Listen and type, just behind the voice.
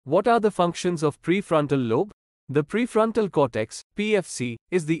What are the functions of prefrontal lobe? The prefrontal cortex, PFC,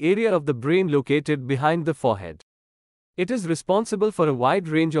 is the area of the brain located behind the forehead. It is responsible for a wide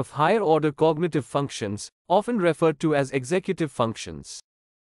range of higher-order cognitive functions, often referred to as executive functions.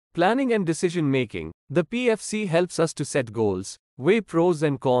 Planning and decision-making. The PFC helps us to set goals, weigh pros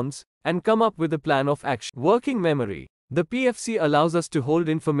and cons, and come up with a plan of action. Working memory. The PFC allows us to hold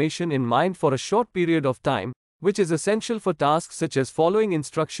information in mind for a short period of time, which is essential for tasks such as following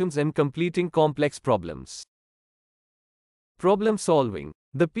instructions and completing complex problems. Problem solving.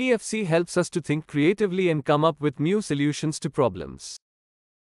 The PFC helps us to think creatively and come up with new solutions to problems.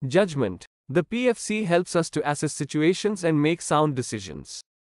 Judgment. The PFC helps us to assess situations and make sound decisions.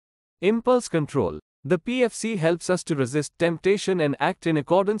 Impulse control. The PFC helps us to resist temptation and act in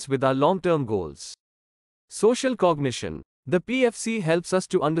accordance with our long-term goals. Social cognition. The PFC helps us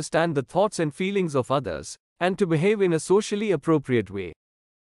to understand the thoughts and feelings of others, and to behave in a socially appropriate way.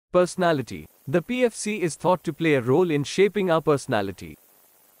 Personality. The PFC is thought to play a role in shaping our personality.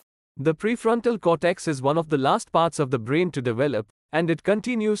 The prefrontal cortex is one of the last parts of the brain to develop, and it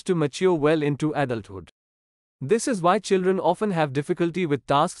continues to mature well into adulthood. This is why children often have difficulty with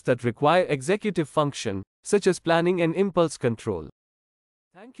tasks that require executive function, such as planning and impulse control.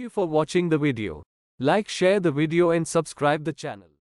 Thank you for watching the video. Like, share the video and subscribe the channel.